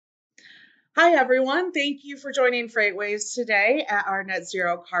Hi, everyone. Thank you for joining FreightWaves today at our Net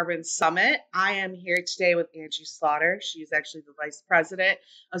Zero Carbon Summit. I am here today with Angie Slaughter. She's actually the Vice President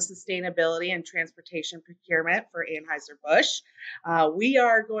of Sustainability and Transportation Procurement for Anheuser-Busch. We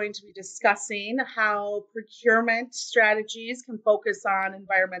are going to be discussing how procurement strategies can focus on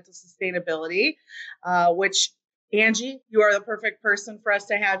environmental sustainability, which Angie, you are the perfect person for us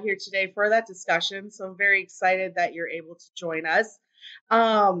to have here today for that discussion. So I'm very excited that you're able to join us.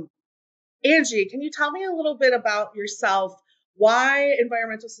 Um, Angie, can you tell me a little bit about yourself, why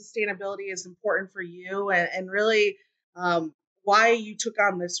environmental sustainability is important for you, and really why you took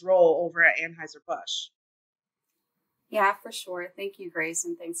on this role over at Anheuser-Busch? Yeah, for sure. Thank you, Grace,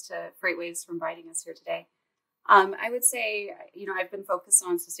 and thanks to FreightWaves for inviting us here today. I would say, I've been focused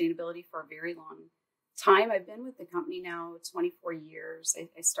on sustainability for a very long time. I've been with the company now 24 years.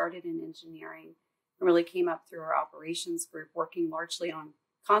 I started in engineering and really came up through our operations group, working largely on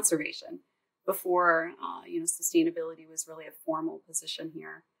conservation before, sustainability was really a formal position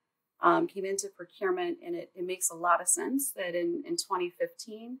here. Came into procurement, and it makes a lot of sense that in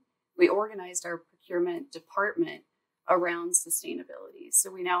 2015, we organized our procurement department around sustainability. So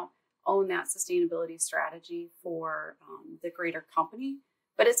we now own that sustainability strategy for the greater company,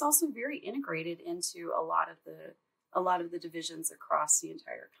 but it's also very integrated into a lot of the divisions across the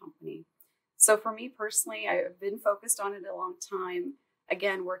entire company. So for me personally, I've been focused on it a long time.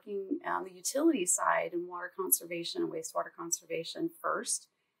 Again, working on the utility side and water conservation and wastewater conservation first,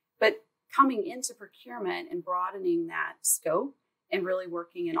 but coming into procurement and broadening that scope and really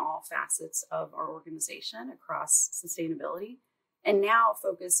working in all facets of our organization across sustainability, and now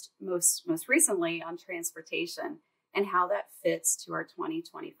focused most recently on transportation and how that fits to our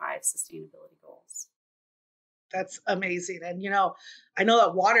 2025 sustainability goals. That's amazing. And, I know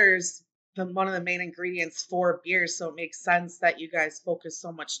that water is one of the main ingredients for beer, so it makes sense that you guys focus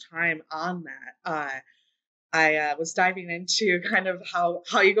so much time on that. I was diving into kind of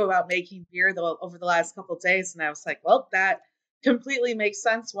how you go about making beer over the last couple of days, and I was like, well, that completely makes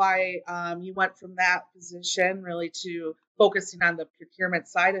sense why you went from that position really to focusing on the procurement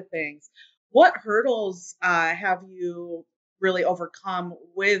side of things. What hurdles have you really overcome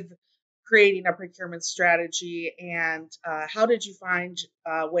with creating a procurement strategy, and how did you find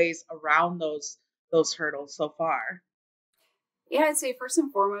ways around those hurdles so far? Yeah, I'd say first and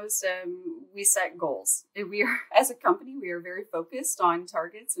foremost, we set goals. We are, as a company, we are very focused on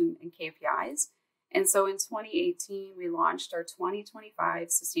targets and KPIs. And so in 2018, we launched our 2025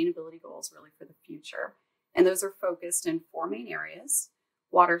 sustainability goals really for the future. And those are focused in four main areas: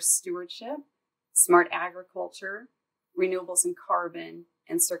 water stewardship, smart agriculture, renewables and carbon,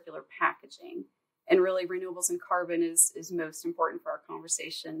 and circular packaging. And really, renewables and carbon is most important for our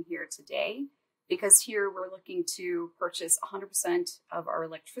conversation here today, because here we're looking to purchase 100% of our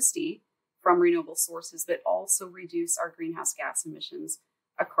electricity from renewable sources, but also reduce our greenhouse gas emissions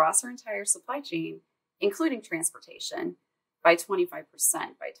across our entire supply chain, including transportation, by 25%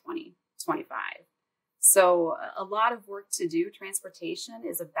 by 2025. So a lot of work to do. Transportation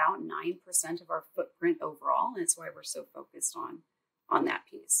is about 9% of our footprint overall, and it's why we're so focused on that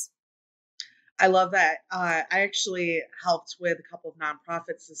piece. I love that. I actually helped with a couple of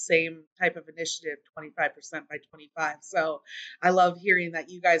nonprofits, the same type of initiative, 25% by 25. So I love hearing that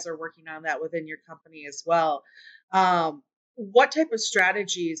you guys are working on that within your company as well. What type of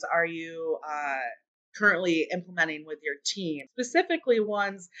strategies are you currently implementing with your team? Specifically,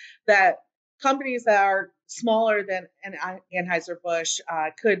 ones that companies that are smaller than Anheuser-Busch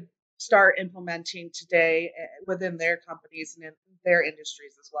could start implementing today within their companies and in their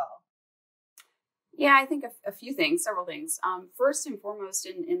industries as well. Yeah, I think a few things, several things. First and foremost,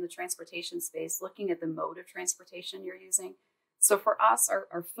 in the transportation space, looking at the mode of transportation you're using. So for us,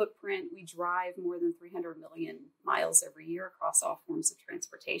 our footprint, we drive more than 300 million miles every year across all forms of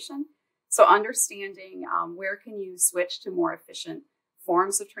transportation. So understanding where can you switch to more efficient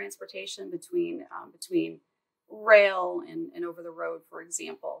forms of transportation between rail and over the road, for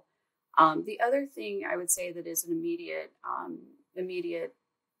example. The other thing I would say that is an immediate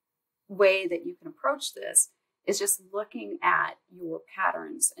way that you can approach this is just looking at your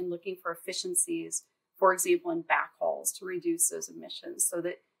patterns and looking for efficiencies, for example, in backhauls to reduce those emissions so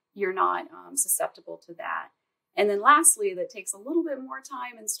that you're not susceptible to that. And then lastly, that takes a little bit more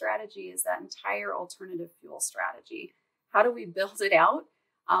time and strategy, is that entire alternative fuel strategy. How do we build it out?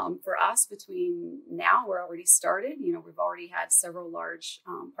 For us, between now, we're already started. We've already had several large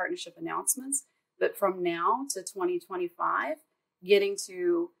partnership announcements, but from now to 2025, getting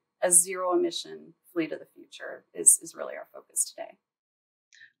to a zero emission fleet of the future is really our focus today.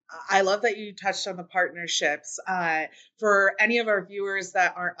 I love that you touched on the partnerships. For any of our viewers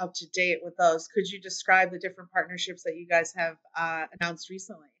that aren't up to date with those, could you describe the different partnerships that you guys have announced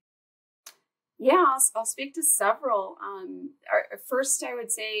recently? Yeah, I'll speak to several. First, I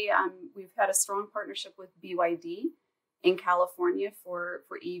would say we've had a strong partnership with BYD in California for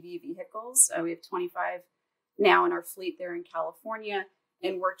EV vehicles. We have 25 now in our fleet there in California,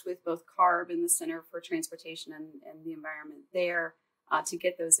 and worked with both CARB and the Center for Transportation and the Environment there to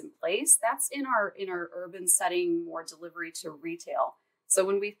get those in place. That's in our urban setting, more delivery to retail. So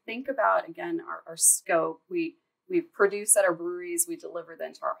when we think about, again, our scope, we produce at our breweries, we deliver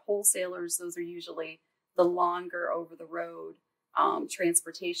then to our wholesalers. Those are usually the longer over the road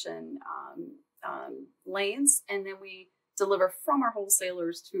transportation lanes. And then we deliver from our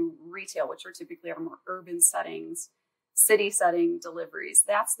wholesalers to retail, which are typically our more urban settings, city setting deliveries.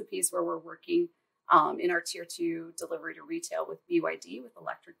 That's the piece where we're working in our tier 2 delivery to retail with BYD with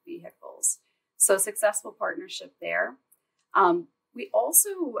electric vehicles. So successful partnership there. We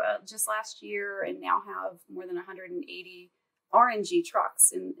also just last year and now have more than 180 RNG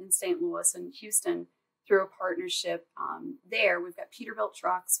trucks in St. Louis and Houston through a partnership there. We've got Peterbilt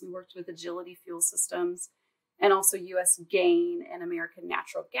trucks. We worked with Agility Fuel Systems and also US Gain and American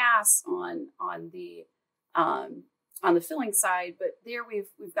Natural Gas on the filling side. But there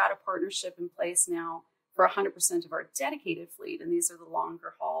we've got a partnership in place now for 100% of our dedicated fleet. And these are the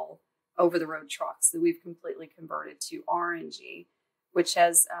longer haul over the road trucks that we've completely converted to RNG, which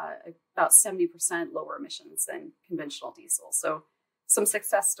has about 70% lower emissions than conventional diesel. So some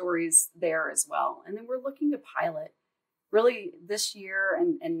success stories there as well. And then we're looking to pilot. Really this year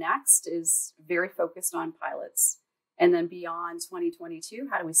and next is very focused on pilots. And then beyond 2022,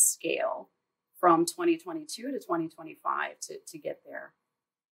 how do we scale from 2022 to 2025 to get there?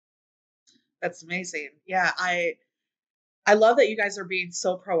 That's amazing. Yeah, I love that you guys are being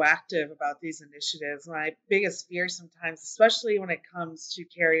so proactive about these initiatives. My biggest fear sometimes, especially when it comes to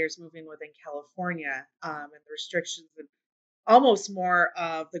carriers moving within California and the restrictions and almost more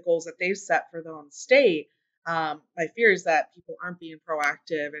of the goals that they've set for their own state, my fear is that people aren't being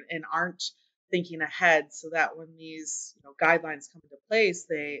proactive and aren't thinking ahead so that when these guidelines come into place,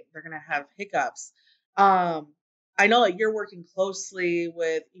 they're going to have hiccups. I know that you're working closely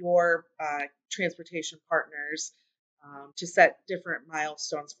with your transportation partners to set different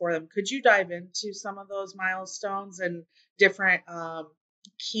milestones for them. Could you dive into some of those milestones and different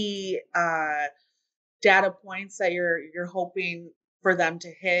key data points that you're hoping for them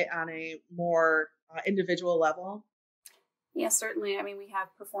to hit on a more individual level? Yeah, certainly. I mean, we have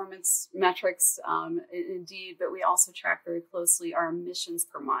performance metrics indeed, but we also track very closely our emissions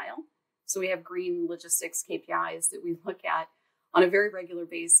per mile. So we have green logistics KPIs that we look at on a very regular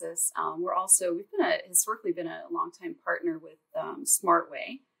basis. We've historically been a longtime partner with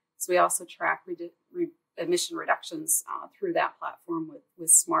SmartWay. So we also track emission reductions through that platform with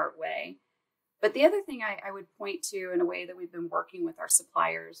SmartWay. But the other thing I would point to in a way that we've been working with our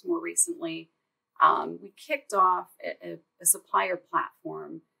suppliers more recently, we kicked off a supplier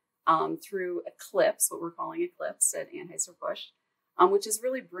platform through Eclipse, what we're calling Eclipse at Anheuser-Busch, which is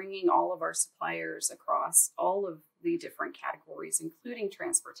really bringing all of our suppliers across all of the different categories, including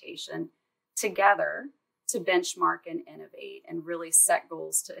transportation, together to benchmark and innovate and really set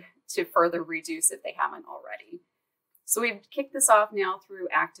goals to further reduce if they haven't already. So we've kicked this off now through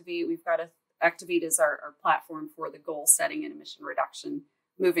Activate. Activate is our platform for the goal setting and emission reduction.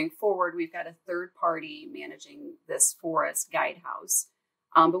 Moving forward, we've got a third party managing this for us, Guidehouse.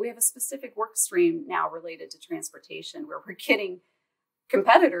 But we have a specific work stream now related to transportation where we're getting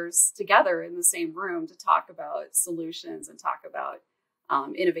competitors together in the same room to talk about solutions and talk about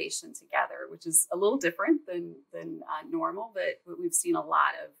innovation together, which is a little different than normal, but we've seen a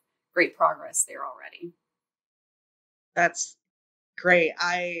lot of great progress there already. That's great.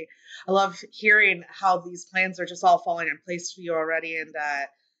 I love hearing how these plans are just all falling in place for you already. And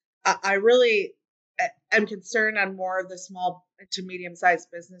I really am concerned on more of the small to medium-sized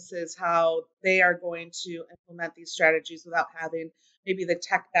businesses, how they are going to implement these strategies without having maybe the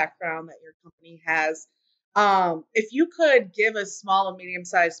tech background that your company has. If you could give a small and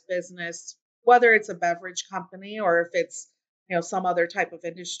medium-sized business, whether it's a beverage company or if it's some other type of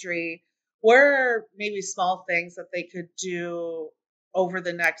industry, where are maybe small things that they could do over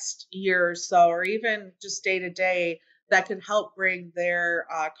the next year or so, or even just day to day, that could help bring their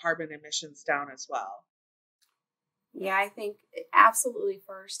carbon emissions down as well? Yeah, I think absolutely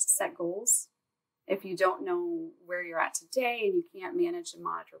first set goals. If you don't know where you're at today and you can't manage and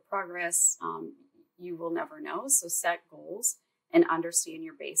monitor progress, you will never know. So set goals and understand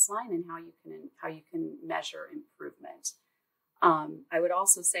your baseline and how you can measure improvement. I would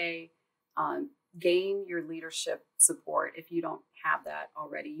also say gain your leadership support if you don't have that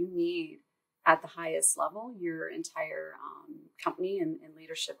already. You need at the highest level your entire company and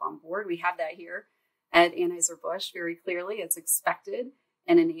leadership on board. We have that here at Anheuser-Busch very clearly. It's expected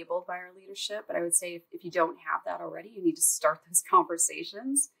and enabled by our leadership. But I would say if you don't have that already, you need to start those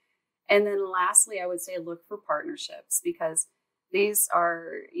conversations. And then lastly, I would say look for partnerships, because these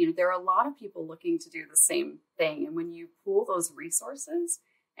are, there are a lot of people looking to do the same thing. And when you pool those resources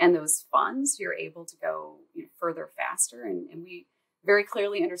and those funds, you're able to go further faster. And we very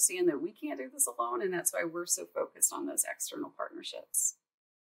clearly understand that we can't do this alone. And that's why we're so focused on those external partnerships.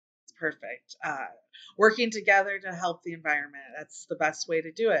 Perfect. Working together to help the environment. That's the best way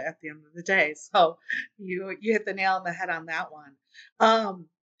to do it at the end of the day. So you hit the nail on the head on that one.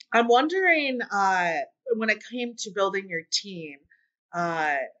 I'm wondering, when it came to building your team,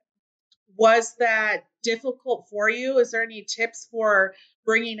 was that difficult for you? Is there any tips for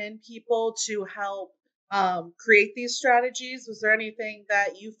bringing in people to help create these strategies? Was there anything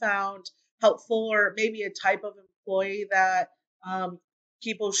that you found helpful, or maybe a type of employee that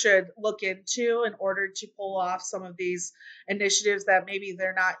people should look into in order to pull off some of these initiatives that maybe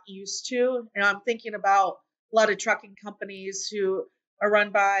they're not used to? I'm thinking about a lot of trucking companies who are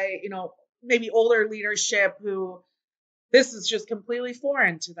run by, maybe older leadership who this is just completely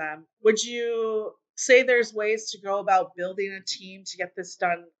foreign to them. Would you say there's ways to go about building a team to get this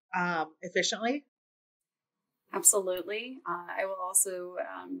done efficiently? Absolutely. I will also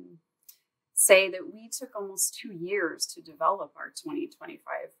say that we took almost 2 years to develop our 2025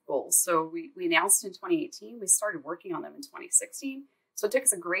 goals. So we announced in 2018, we started working on them in 2016. So it took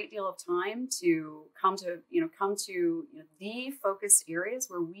us a great deal of time to come to the focused areas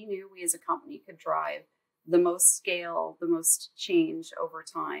where we knew we as a company could drive the most scale, the most change over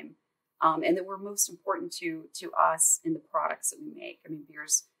time, and that were most important to us in the products that we make. I mean,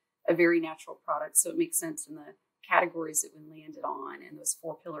 beer's a very natural product, so it makes sense in the categories that we landed on, and those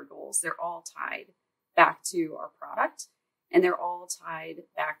 4 pillar goals. They're all tied back to our product, and they're all tied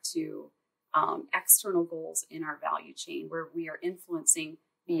back to external goals in our value chain, where we are influencing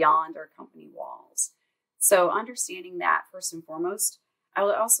beyond our company walls. So understanding that first and foremost, I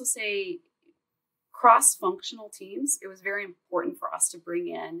would also say cross-functional teams. It was very important for us to bring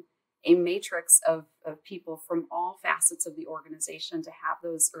in a matrix of people from all facets of the organization to have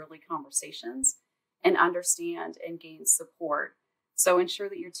those early conversations and understand and gain support. So ensure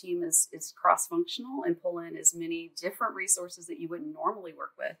that your team is cross-functional and pull in as many different resources that you wouldn't normally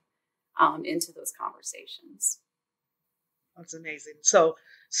work with into those conversations. That's amazing. So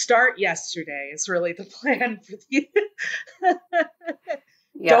start yesterday is really the plan for you.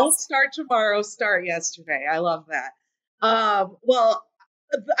 Yes. Don't start tomorrow, start yesterday. I love that. Well,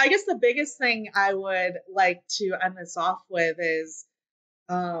 I guess the biggest thing I would like to end this off with is,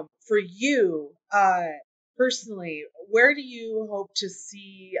 for you personally, where do you hope to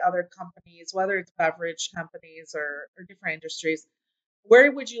see other companies, whether it's beverage companies or different industries,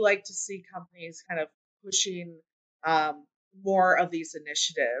 where would you like to see companies kind of pushing more of these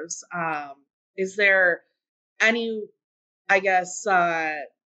initiatives? Is there any, I guess,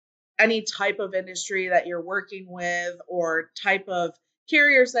 any type of industry that you're working with or type of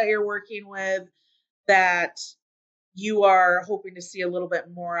carriers that you're working with that you are hoping to see a little bit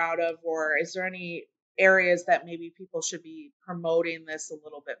more out of? Or is there any areas that maybe people should be promoting this a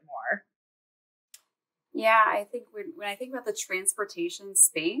little bit more? Yeah, I think when I think about the transportation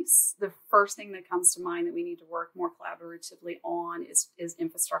space, the first thing that comes to mind that we need to work more collaboratively on is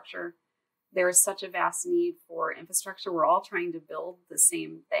infrastructure. There is such a vast need for infrastructure. We're all trying to build the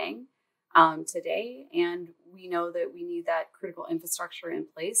same thing today, and we know that we need that critical infrastructure in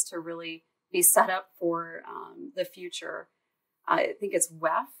place to really be set up for the future. I think it's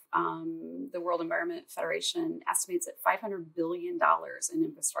WEF, the World Environment Federation, estimates that $500 billion in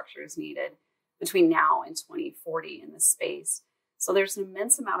infrastructure is needed between now and 2040 in this space. So there's an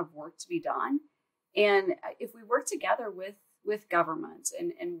immense amount of work to be done. And if we work together with government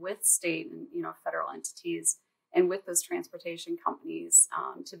and with state and federal entities and with those transportation companies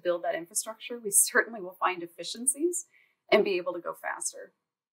to build that infrastructure, we certainly will find efficiencies and be able to go faster.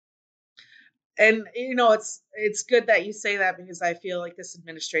 And it's good that you say that, because I feel like this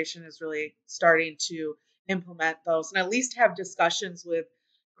administration is really starting to implement those and at least have discussions with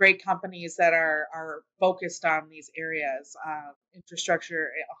great companies that are focused on these areas.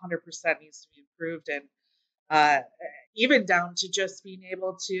 Infrastructure 100% needs to be improved, and uh, even down to just being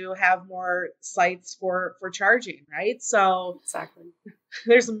able to have more sites for charging, right? So Exactly.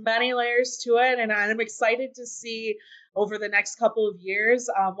 there's many layers to it, and I'm excited to see over the next couple of years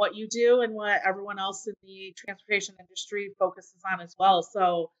what you do and what everyone else in the transportation industry focuses on as well.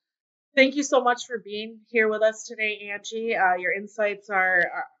 So thank you so much for being here with us today, Angie. Your insights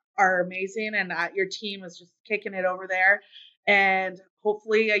are amazing, and your team is just kicking it over there. And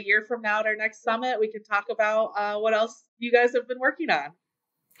hopefully, a year from now at our next summit, we can talk about what else you guys have been working on.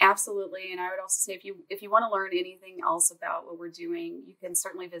 Absolutely. And I would also say if you want to learn anything else about what we're doing, you can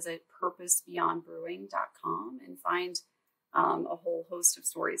certainly visit purposebeyondbrewing.com and find a whole host of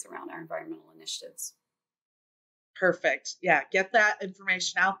stories around our environmental initiatives. Perfect. Yeah, get that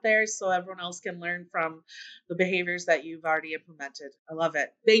information out there so everyone else can learn from the behaviors that you've already implemented. I love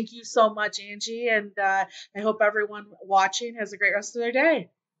it. Thank you so much, Angie. And I hope everyone watching has a great rest of their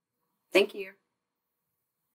day. Thank you.